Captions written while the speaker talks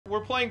We're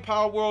playing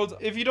Palworld.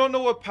 If you don't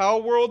know what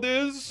Palworld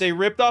is, they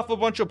ripped off a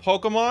bunch of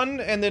Pokemon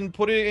and then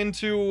put it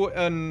into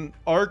an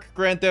Arc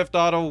Grand Theft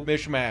Auto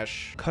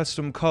mishmash.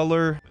 Custom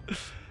color.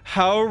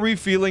 How are we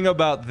feeling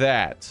about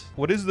that?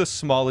 What is the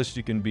smallest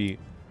you can be?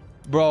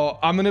 Bro,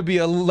 I'm gonna be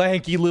a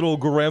lanky little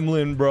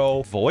gremlin,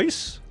 bro.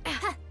 Voice?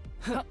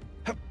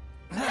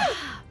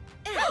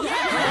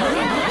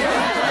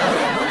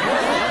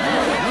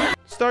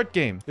 Start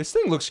game. This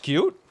thing looks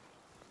cute.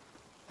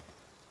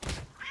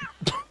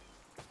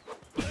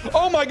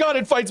 Oh my god,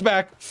 it fights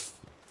back.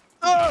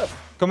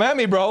 Come at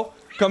me, bro.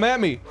 Come at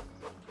me.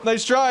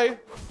 Nice try.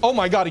 Oh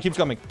my god, it keeps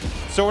coming.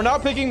 So we're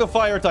not picking the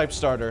fire type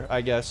starter,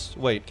 I guess.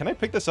 Wait, can I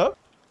pick this up?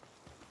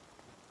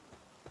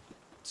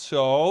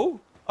 So,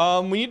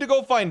 we need to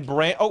go find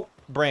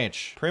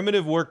branch.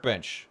 Primitive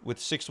workbench with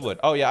 6 wood.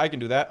 Oh yeah, I can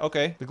do that.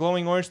 Okay. The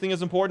glowing orange thing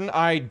is important.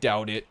 I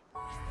doubt it.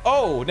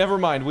 Oh, never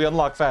mind. We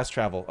unlock fast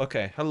travel.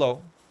 Okay,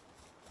 hello.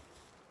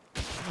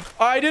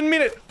 I didn't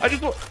mean it. I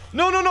just...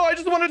 No, I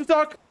just wanted to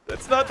talk.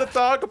 That's not the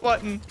talk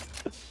button.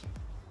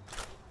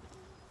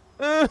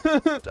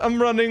 I'm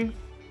running.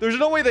 There's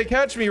no way they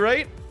catch me,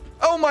 right?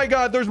 Oh my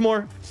god, there's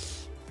more.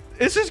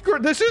 This is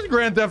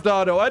Grand Theft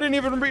Auto. I didn't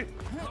even read...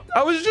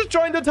 I was just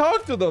trying to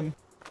talk to them.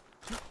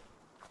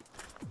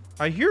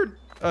 I hear...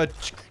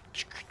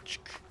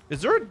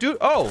 Is there a dude?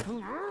 Oh.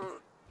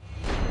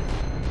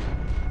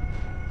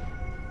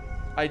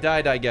 I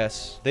died, I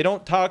guess. They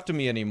don't talk to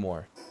me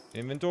anymore.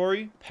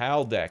 Inventory.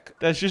 Pal deck.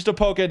 That's just a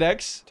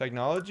Pokedex.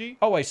 Technology.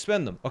 Oh, I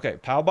spend them. Okay.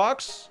 Pal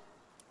box.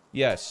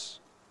 Yes.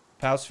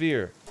 Pal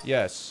sphere.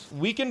 Yes.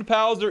 Weakened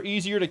pals are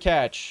easier to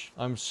catch.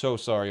 I'm so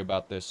sorry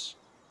about this.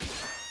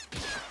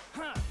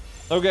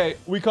 Okay.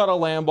 We caught a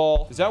land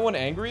ball. Is that one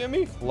angry at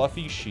me?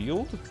 Fluffy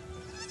shield?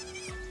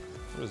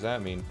 What does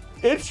that mean?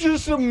 It's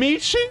just a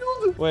meat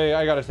shield? Wait,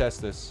 I gotta test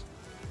this.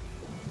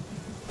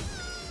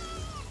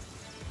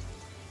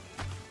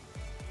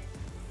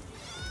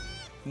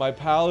 My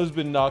pal has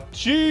been knocked.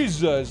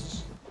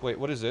 Jesus. Wait,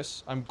 what is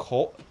this? I'm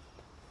cold.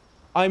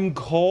 I'm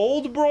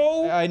cold,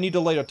 bro. I need to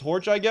light a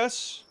torch, I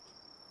guess.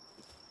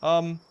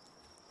 I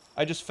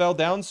just fell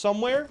down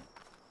somewhere.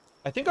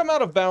 I think I'm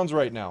out of bounds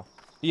right now.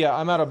 Yeah,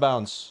 I'm out of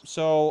bounds.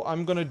 So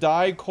I'm gonna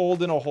die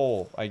cold in a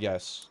hole, I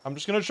guess. I'm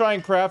just gonna try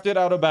and craft it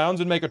out of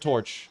bounds and make a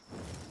torch.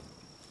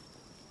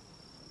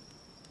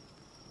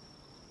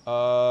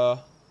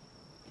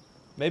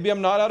 Maybe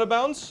I'm not out of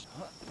bounds?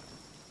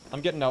 I'm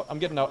getting out. I'm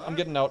getting out. I'm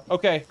getting out.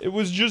 Okay. It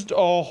was just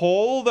a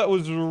hole that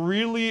was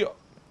really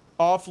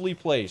awfully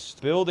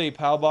placed. Build a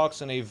PAL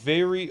box in a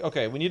very...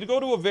 Okay, we need to go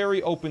to a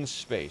very open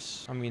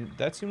space. I mean,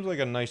 that seems like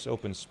a nice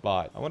open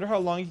spot. I wonder how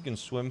long you can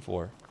swim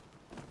for.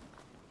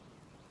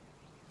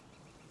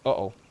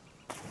 Uh-oh.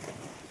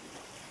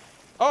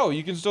 Oh,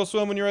 you can still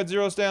swim when you're at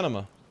 0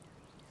 stamina.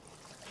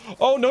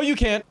 Oh, no, you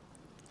can't.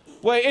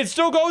 Wait, it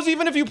still goes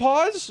even if you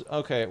pause?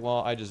 Okay,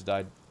 well, I just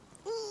died.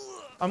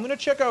 I'm gonna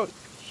check out...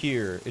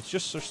 here. It's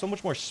just there's so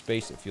much more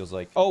space, it feels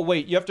like. Oh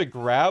wait, you have to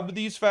grab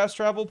these fast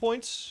travel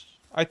points?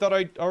 I thought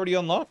I already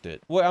unlocked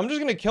it. Wait, I'm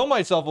just gonna kill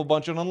myself a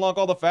bunch and unlock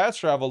all the fast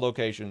travel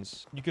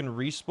locations. You can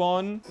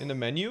respawn in the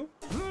menu.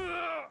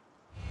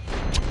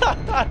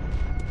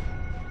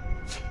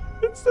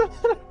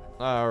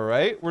 All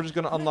right, we're just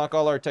gonna unlock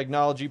all our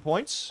technology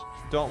points.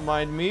 Don't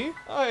mind me.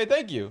 All right,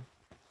 thank you.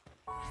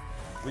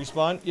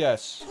 Respawn,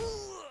 yes.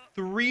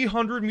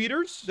 300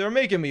 meters? They're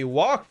making me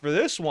walk for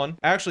this one.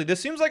 Actually, this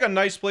seems like a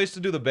nice place to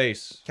do the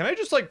base. Can I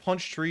just, like,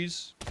 punch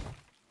trees?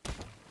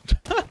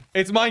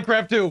 It's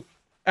Minecraft 2.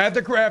 At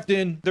the craft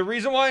in. The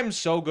reason why I'm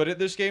so good at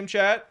this game,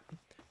 chat,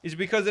 is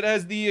because it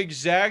has the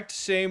exact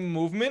same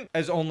movement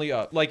as Only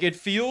Up. Like, it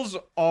feels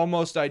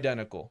almost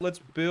identical. Let's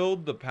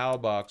build the PAL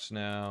box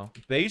now.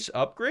 Base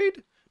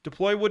upgrade?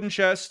 Deploy wooden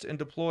chest and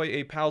deploy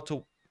a PAL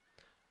to...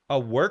 A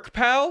work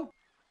PAL?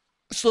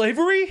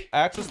 Slavery?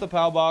 Access the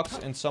PAL box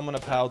and summon a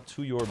PAL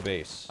to your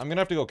base. I'm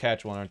gonna have to go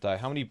catch one, aren't I?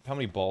 How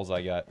many balls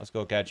I got? Let's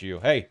go catch you.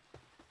 Hey.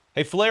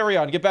 Hey,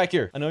 Flareon, get back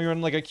here. I know you're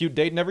on like a cute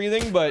date and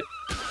everything, but...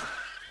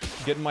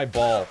 Get in my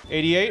ball.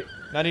 88?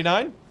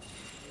 99?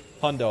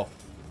 Hundo.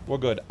 We're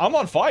good. I'm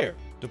on fire.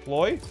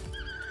 Deploy.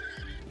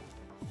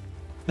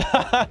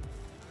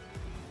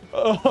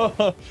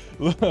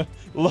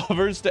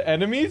 Lovers to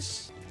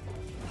enemies?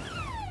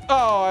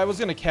 Oh, I was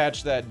gonna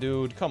catch that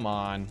dude. Come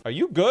on. Are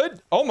you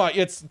good? Oh my,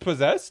 it's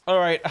possessed? All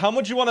right, how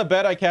much you want to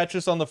bet I catch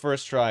this on the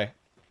first try?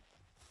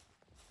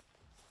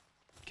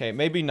 Okay,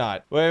 maybe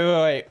not.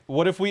 Wait.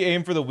 What if we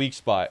aim for the weak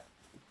spot?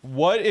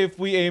 What if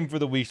we aim for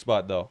the weak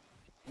spot, though?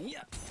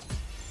 Yeah.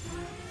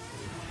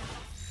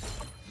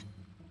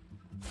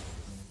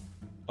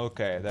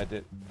 Okay, that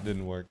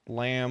didn't work.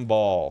 Lamb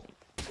ball.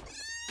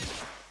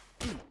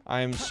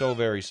 I'm so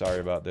very sorry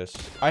about this.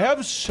 I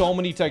have so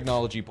many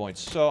technology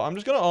points, so I'm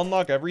just gonna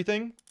unlock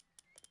everything.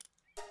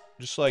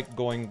 Just like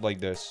going like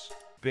this.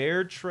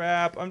 Bear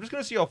trap. I'm just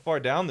gonna see how far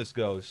down this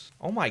goes.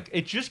 Oh my,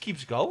 it just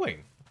keeps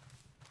going.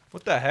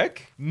 What the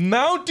heck?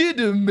 Mounted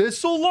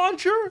missile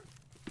launcher?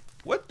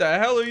 What the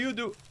hell are you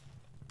doing?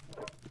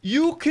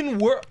 You can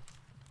work.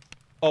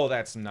 Oh,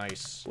 that's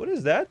nice. What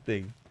is that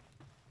thing?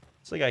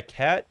 It's like a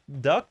cat,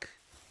 duck,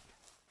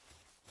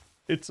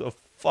 It's a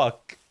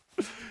fuck.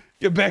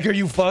 Get back here,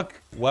 you fuck.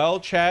 Well,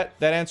 chat,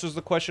 that answers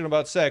the question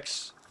about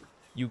sex.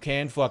 You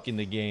can fuck in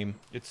the game.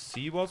 It's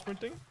C while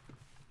sprinting?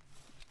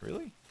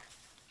 Really?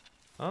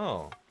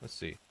 Oh, let's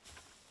see.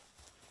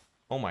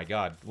 Oh my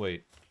god,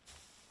 wait.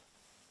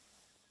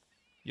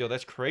 Yo,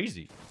 that's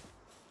crazy.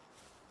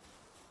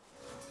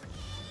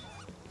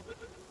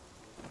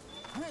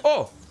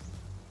 Oh!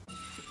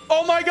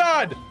 Oh my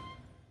god!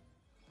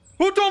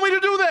 Who told me to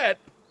do that?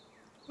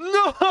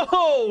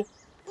 No!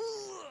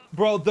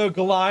 Bro, the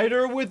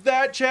glider with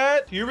that,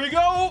 chat. Here we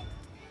go.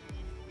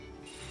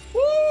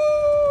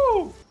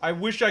 Woo! I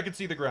wish I could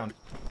see the ground.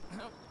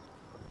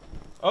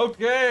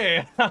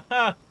 Okay.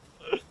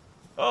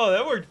 Oh,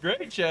 that worked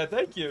great, chat.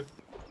 Thank you.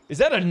 Is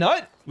that a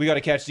nut? We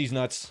gotta catch these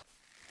nuts.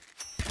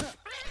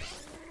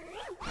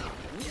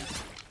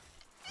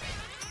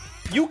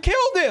 You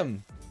killed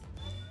him!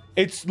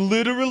 It's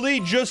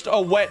literally just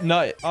a wet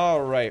nut.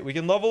 All right, we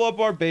can level up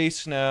our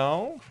base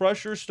now.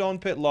 Crusher Stone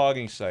Pit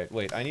Logging Site.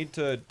 Wait, I need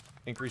to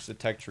increase the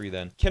tech tree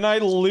then. Can I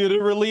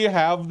literally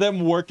have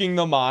them working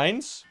the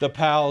mines? The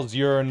pals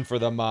yearn for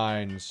the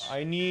mines.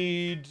 I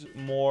need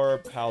more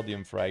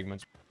paldium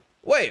fragments.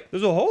 Wait,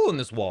 there's a hole in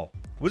this wall.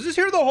 Was this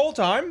here the whole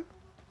time?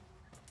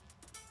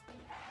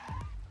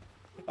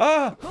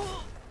 Ah!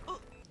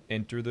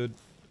 Enter the...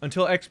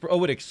 Until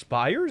oh, it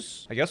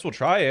expires? I guess we'll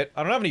try it.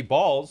 I don't have any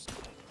balls.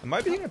 Am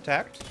I being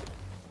attacked?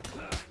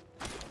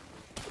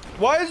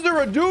 Why is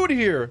there a dude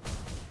here?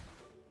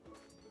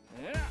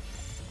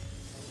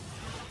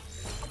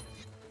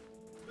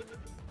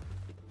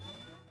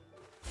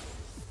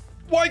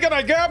 Why can't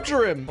I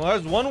capture him? Well,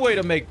 that's one way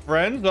to make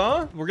friends,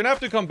 huh? We're gonna have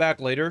to come back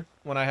later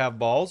when I have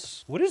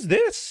balls. What is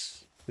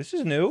this? This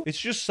is new. It's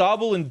just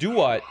Sobble and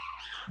Duat.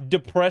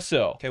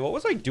 Depresso. Okay, what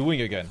was I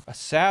doing again? A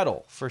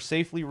saddle for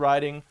safely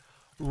riding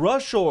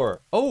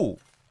Rushore. Oh,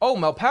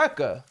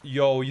 Malpaca.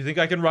 Yo, you think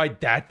I can ride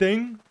that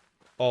thing?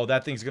 Oh,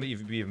 that thing's gonna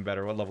be even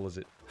better. What level is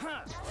it?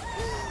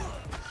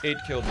 It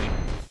killed me.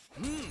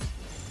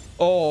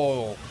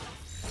 Oh,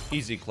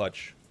 easy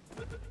clutch.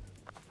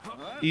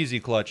 Easy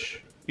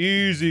clutch.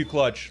 Easy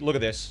clutch. Look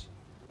at this.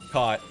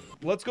 Caught.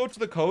 Let's go to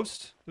the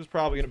coast. There's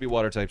probably gonna be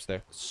water types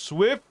there.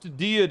 Swift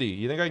Deity.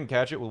 You think I can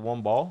catch it with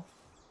one ball?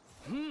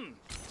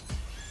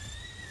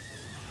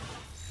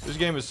 This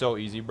game is so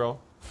easy, bro.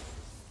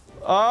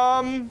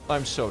 I'm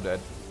so dead.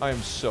 I am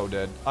so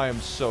dead. I am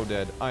so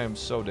dead. I am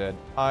so dead.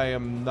 I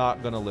am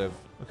not gonna live.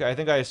 Okay, I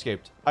think I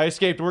escaped. I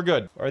escaped. We're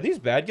good. Are these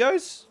bad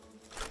guys?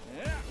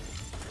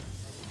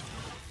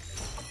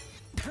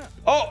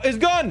 Oh, his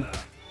gun!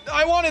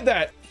 I wanted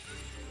that!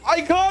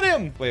 I caught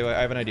him! Wait,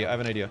 I have an idea. I have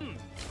an idea.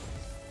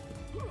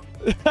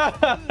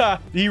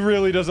 He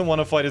really doesn't want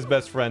to fight his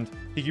best friend.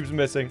 He keeps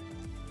missing.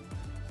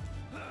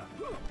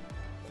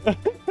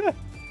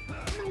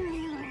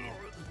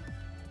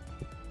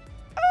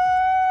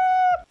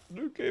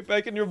 Okay,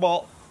 back in your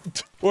ball.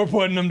 We're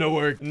putting him to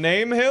work.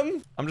 Name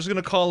him? I'm just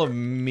gonna call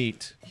him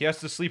Meat. He has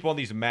to sleep on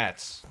these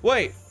mats.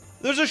 Wait,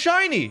 there's a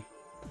shiny!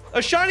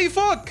 A shiny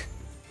fuck!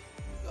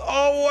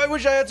 Oh, I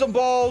wish I had some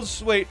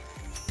balls. Wait,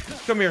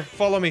 come here,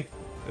 follow me.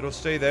 It'll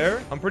stay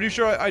there. I'm pretty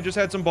sure I just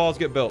had some balls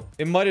get built.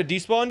 It might have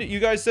despawned. You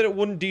guys said it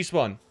wouldn't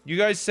despawn. You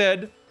guys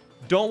said,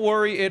 don't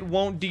worry, it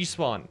won't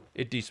despawn.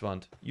 It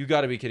despawned. You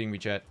gotta be kidding me,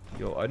 chat.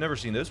 Yo, I've never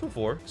seen this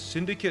before.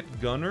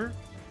 Syndicate Gunner.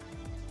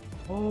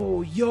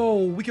 Oh,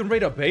 yo, we can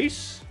raid a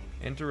base?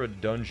 Enter a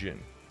dungeon.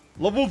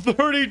 Level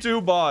 32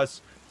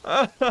 boss.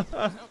 All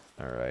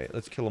right,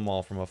 let's kill them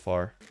all from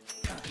afar.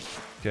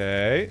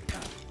 Okay.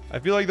 I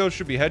feel like those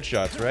should be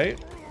headshots, right?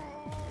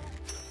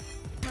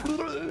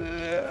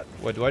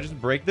 What, do I just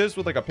break this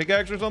with like a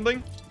pickaxe or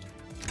something?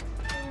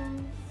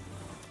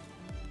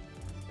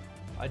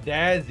 A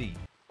Dazzy.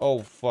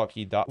 Oh, fuck,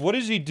 he died. What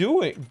is he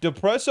doing?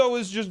 Depresso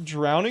is just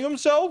drowning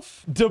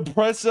himself?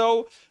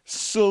 Depresso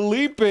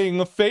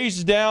sleeping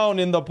face down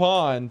in the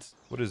pond.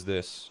 What is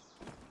this?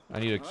 I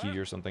need a key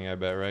or something, I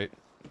bet, right?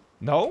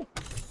 No?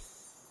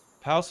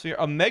 Palsphere.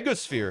 A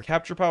Megasphere.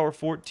 Capture power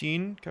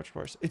 14. Capture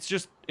power... It's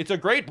just... It's a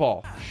great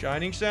ball.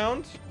 Shining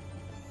sound?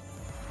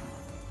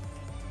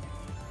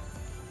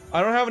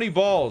 I don't have any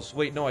balls.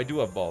 Wait, no, I do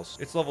have balls.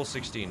 It's level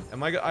 16.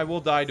 I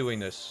will die doing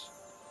this.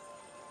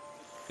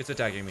 It's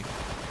attacking me.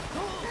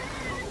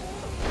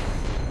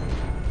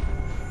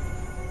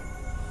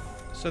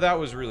 So that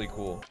was really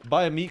cool.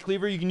 Buy a meat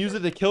cleaver. You can use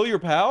it to kill your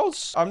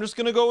pals. I'm just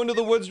gonna go into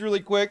the woods really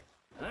quick.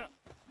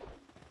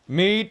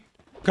 Meat,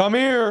 come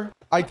here.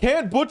 I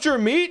can't butcher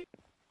meat.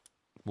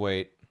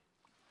 Wait.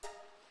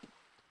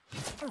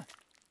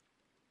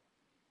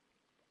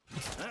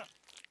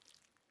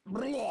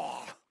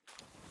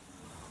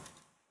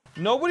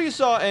 Nobody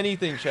saw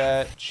anything,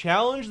 chat.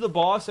 Challenge the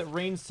boss at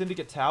Rain's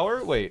Syndicate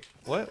Tower. Wait,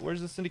 what?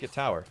 Where's the Syndicate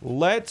Tower?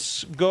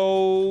 Let's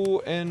go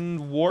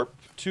and warp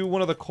to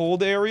one of the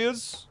cold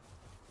areas.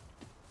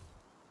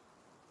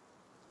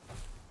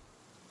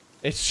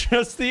 It's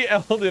just the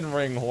Elden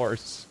Ring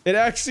horse. It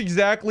acts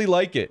exactly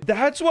like it.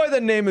 That's why the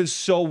name is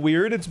so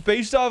weird. It's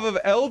based off of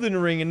Elden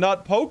Ring and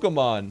not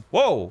Pokemon.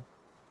 Whoa.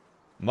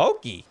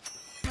 Moki.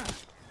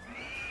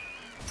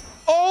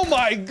 Oh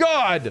my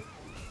god!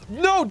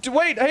 No,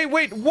 wait. Hey,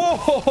 wait.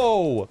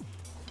 Whoa.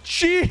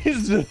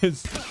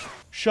 Jesus.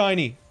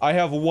 Shiny. I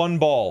have one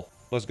ball.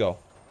 Let's go.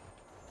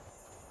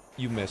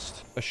 You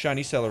missed. A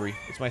shiny celery.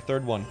 It's my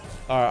third one.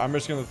 All right, I'm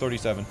risking the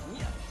 37.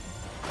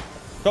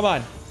 Come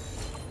on.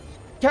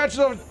 Catch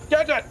them.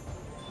 Catch it.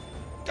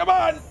 Come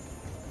on.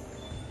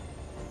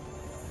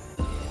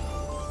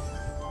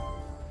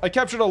 I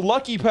captured a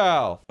lucky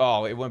pal.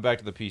 Oh, it went back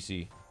to the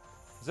PC.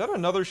 Is that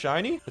another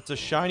shiny? It's a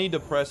shiny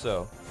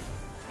Depresso.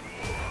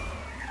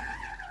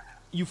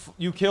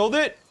 You killed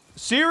it?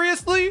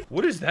 Seriously?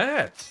 What is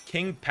that?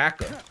 King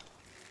Paka.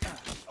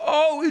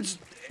 Oh, it's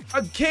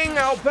a king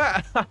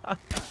alpaca.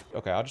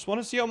 Okay, I just want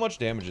to see how much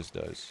damage this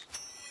does.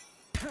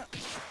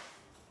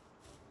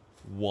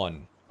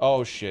 1.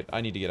 Oh shit,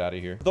 I need to get out of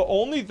here. The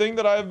only thing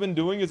that I've been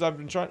doing is I've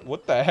been trying...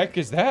 What the heck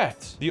is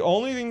that? The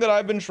only thing that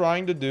I've been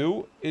trying to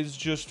do is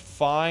just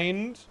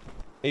find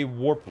a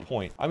warp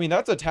point. I mean,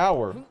 that's a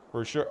tower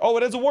for sure. Oh,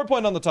 it has a warp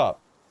point on the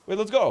top. Wait,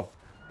 let's go.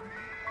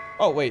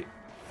 Oh, wait.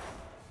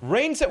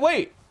 Rain set...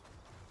 Wait.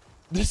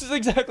 This is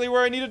exactly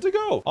where I needed to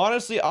go.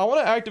 Honestly, I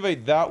want to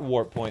activate that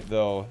warp point,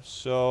 though.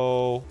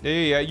 So...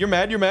 Yeah. You're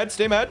mad. You're mad.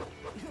 Stay mad.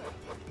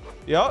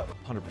 Yeah.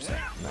 100%.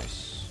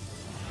 Nice.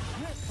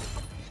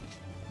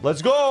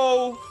 Let's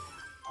go.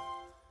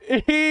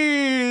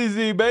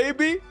 Easy,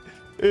 baby.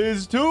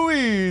 It's too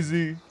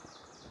easy.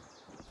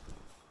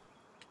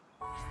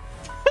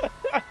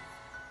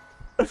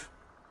 All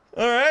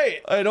right.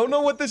 I don't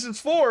know what this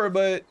is for,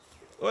 but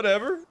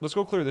whatever. Let's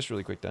go clear this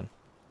really quick then.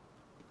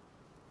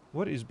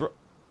 What is bro?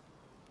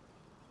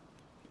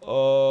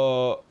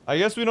 I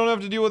guess we don't have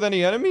to deal with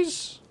any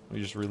enemies. Let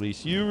me just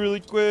release you really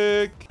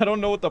quick. I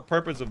don't know what the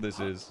purpose of this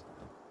is.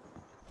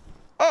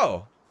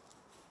 Oh.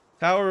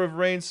 Tower of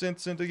Rain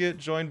Syndicate,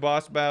 join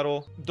boss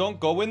battle. Don't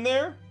go in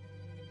there.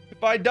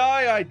 If I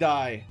die, I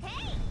die.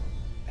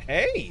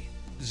 Hey.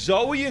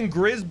 Zoe and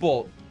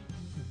Grisbolt.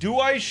 Do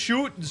I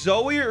shoot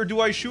Zoe or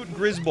do I shoot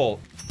Grisbolt?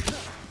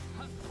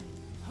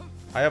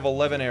 I have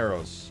 11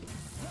 arrows.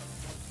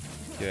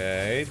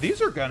 Okay.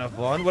 These are kind of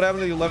fun. What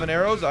happened to the 11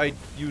 arrows? I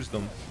used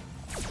them.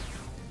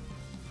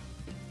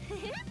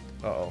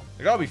 Uh-oh.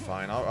 I gotta be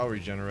fine. I'll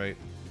regenerate.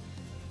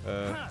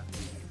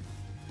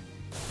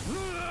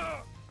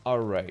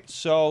 Alright,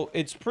 so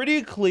it's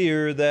pretty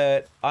clear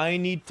that I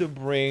need to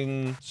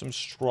bring some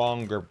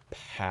stronger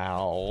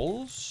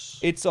pals.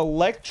 It's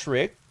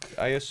electric.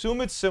 I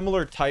assume it's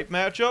similar type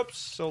matchups.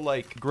 So,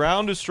 like,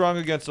 ground is strong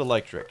against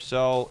electric.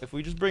 So, if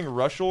we just bring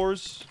rush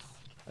ores,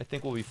 I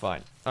think we'll be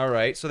fine.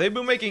 Alright, so they've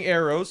been making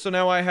arrows. So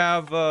now I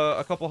have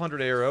a couple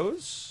hundred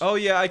arrows. Oh,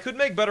 yeah, I could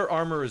make better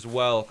armor as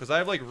well. Because I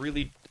have, like,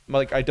 really...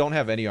 Like, I don't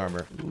have any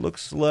armor.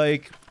 Looks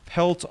like...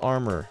 Pelt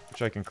armor,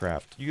 which I can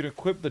craft. You can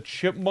equip the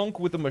chipmunk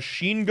with a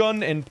machine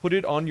gun and put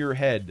it on your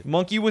head.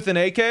 Monkey with an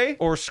AK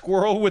or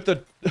squirrel with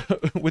a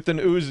with an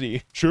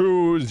Uzi.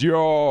 Choose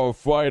your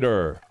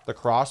fighter. The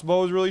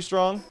crossbow is really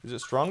strong. Is it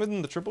stronger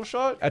than the triple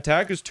shot?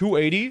 Attack is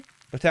 280.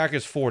 Attack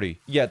is 40.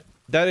 Yeah,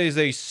 that is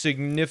a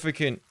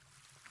significant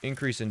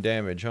increase in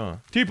damage, huh?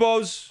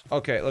 T-pose.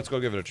 Okay, let's go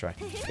give it a try.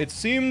 It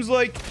seems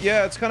like,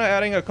 yeah, it's kind of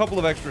adding a couple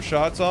of extra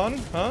shots on,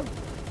 huh?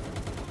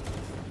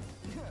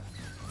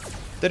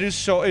 That is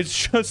so...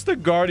 It's just the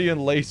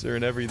Guardian laser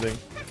and everything.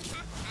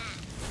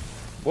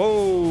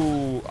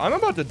 Whoa. I'm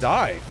about to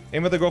die.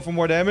 Aim at the girl for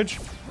more damage.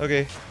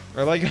 Okay.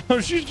 I like how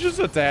she's just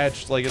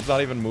attached. Like, it's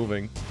not even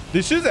moving.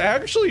 This is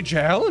actually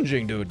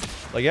challenging, dude.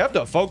 Like, you have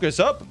to focus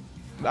up.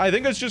 I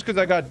think it's just because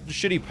I got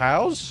shitty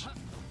pals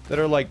that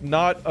are, like,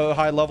 not a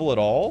high level at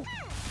all.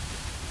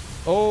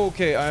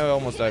 Okay, I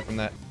almost died from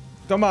that.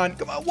 Come on.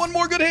 Come on. One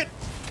more good hit.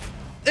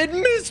 It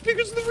missed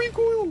because of the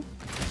recoil.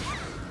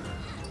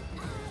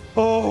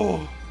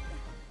 Oh,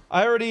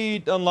 I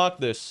already unlocked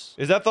this.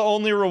 Is that the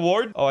only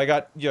reward? Oh, I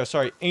got, yeah,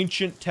 sorry,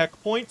 ancient tech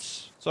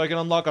points. So I can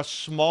unlock a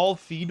small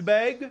feed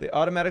bag. They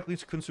automatically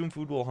consume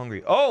food while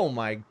hungry. Oh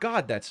my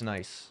God, that's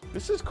nice.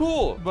 This is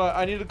cool, but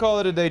I need to call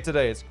it a day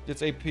today.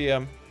 It's 8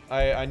 p.m.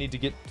 I need to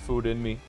get food in me.